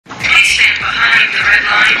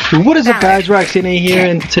What is up, guys? RwarxDnA here,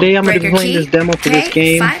 and today I'm going to be playing this demo for this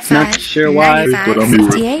game. Not sure why, but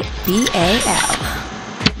I'm here.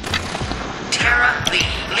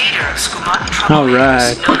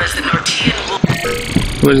 Alright.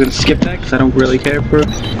 We're going to skip that because I don't really care for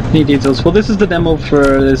any details. Well, this is the demo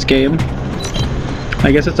for this game.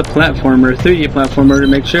 I guess it's a platformer, 3D platformer, to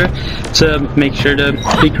make sure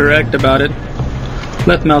to be correct about it.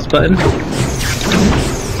 Left mouse button.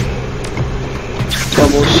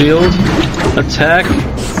 Bubble shield. Attack.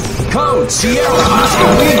 Code Sierra Oscar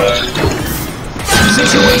Lima.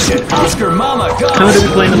 Situation Oscar Mama Go. I'm going to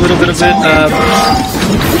be playing a little bit of it.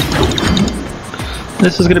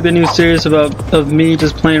 This is going to be a new series of me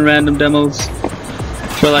just playing random demos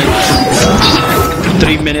for like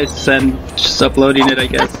 3 minutes and just uploading it, I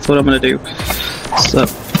guess. That's what I'm going to do. So,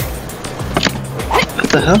 what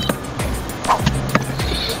the hell?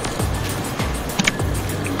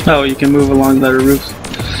 Oh, you can move along the roof,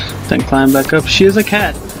 then climb back up. She is a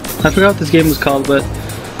cat. I forgot what this game was called, but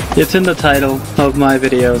it's in the title of my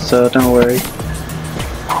video, so don't worry.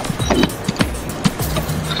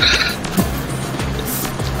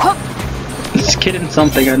 It's kitten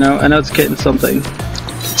something, I know it's kitten something.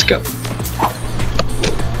 Let's go.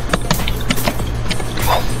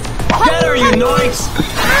 Get her, you noise!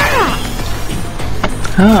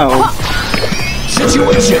 Oh.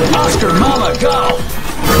 Situation Oscar Mama Go!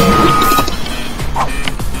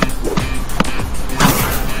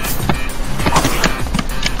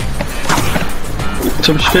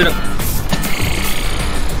 Jump straight up.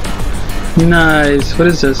 Nice. What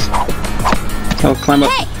is this? Oh, climb up.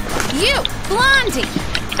 Hey, you, Blondie!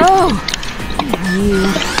 Oh, you.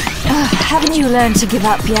 Haven't you learned to give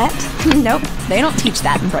up yet? Nope, they don't teach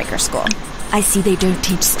that in Breaker School. I see they don't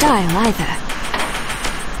teach style either.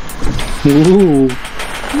 Ooh.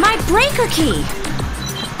 My breaker key!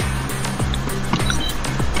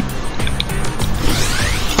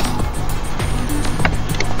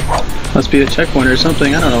 Must be a checkpoint or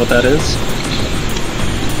something. I don't know what that is.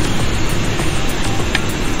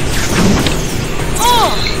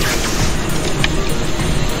 Oh!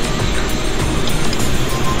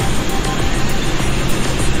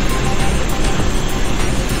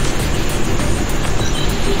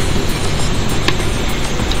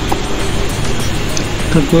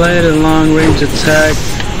 The blade and long range attack.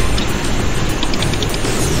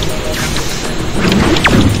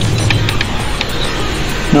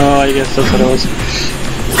 Oh, I guess that's what it was.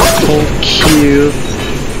 Hold Q.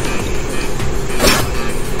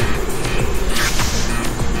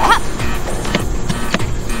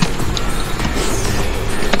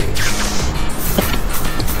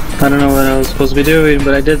 I don't know what I was supposed to be doing,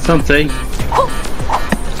 but I did something.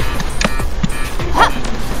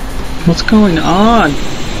 What's going on?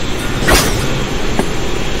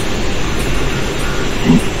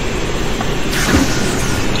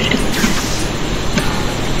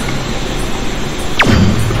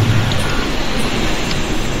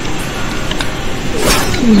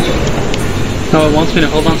 No, it wants me to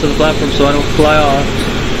hold on to the platform so I don't fly off.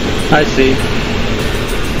 I see.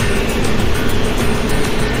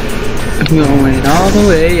 I'm going all the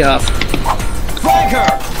way up. Breaker!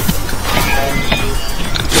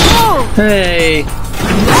 Hey!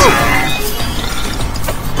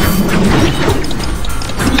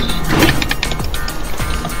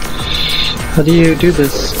 How do you do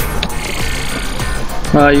this?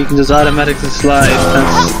 You can just automatically slide.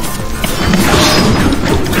 That's...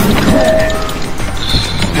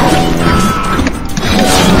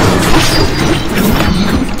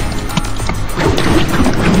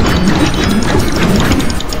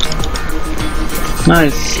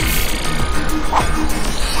 Nice.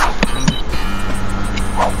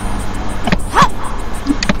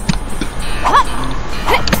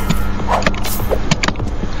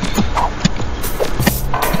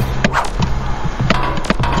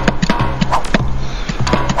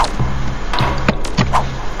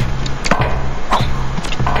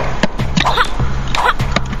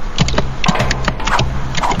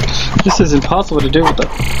 This is impossible to do with the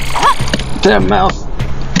damn mouse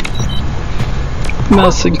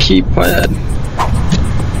and keypad.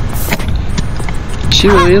 She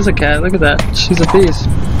really is a cat. Look at that. She's a beast.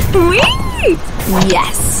 Whee!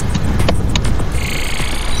 Yes.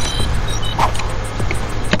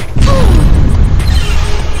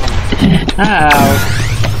 Ow.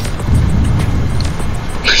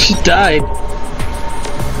 She died.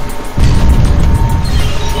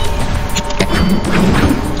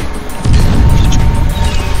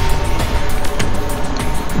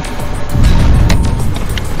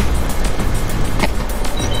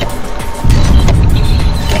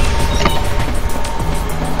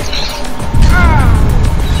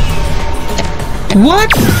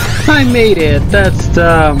 What? I made it. That's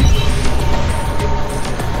dumb.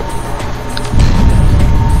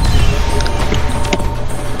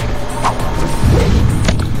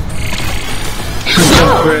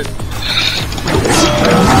 Jump for it.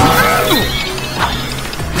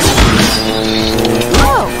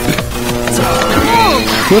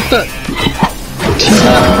 What the? She's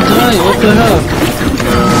not dying. What the hell?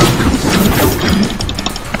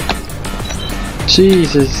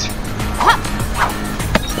 Jesus.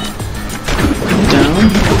 Down.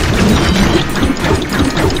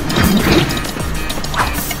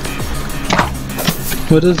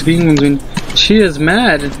 What does being mean? She is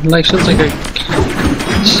mad. Like she's like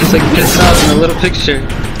pissed off in a little picture.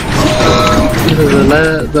 This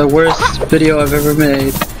is the worst video I've ever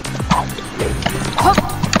made.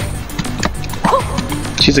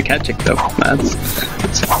 She's a cat chick though.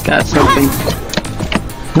 That's something.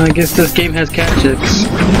 I guess this game has cat chicks.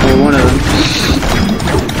 Or one of them.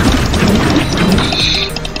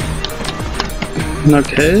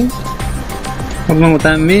 Okay. I don't know what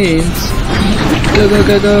that means. Go, go,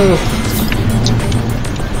 go, go!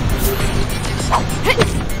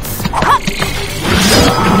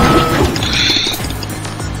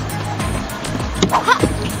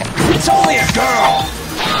 It's only a girl!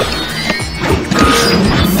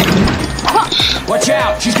 Watch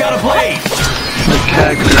out! She's got a blade! The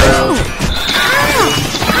cat girl.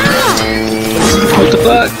 What the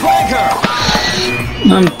fuck? Flag her!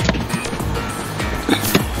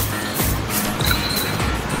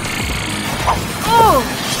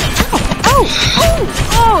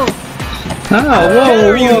 Oh,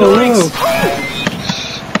 whoa, whoa.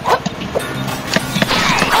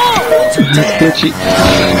 That's glitchy.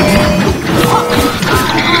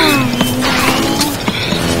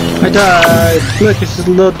 I died. Look, it's just a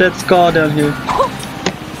little dead skull down here.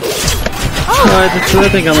 Alright, I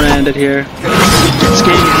think I'm gonna end it here. This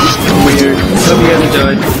game is weird. Hope you guys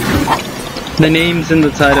enjoyed. The name's in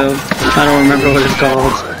the title. I don't remember what it's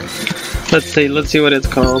called. Let's see what it's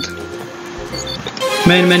called.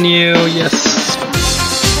 Main menu, yes.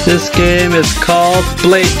 This game is called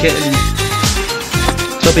BladeKitten.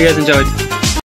 Hope you guys enjoyed.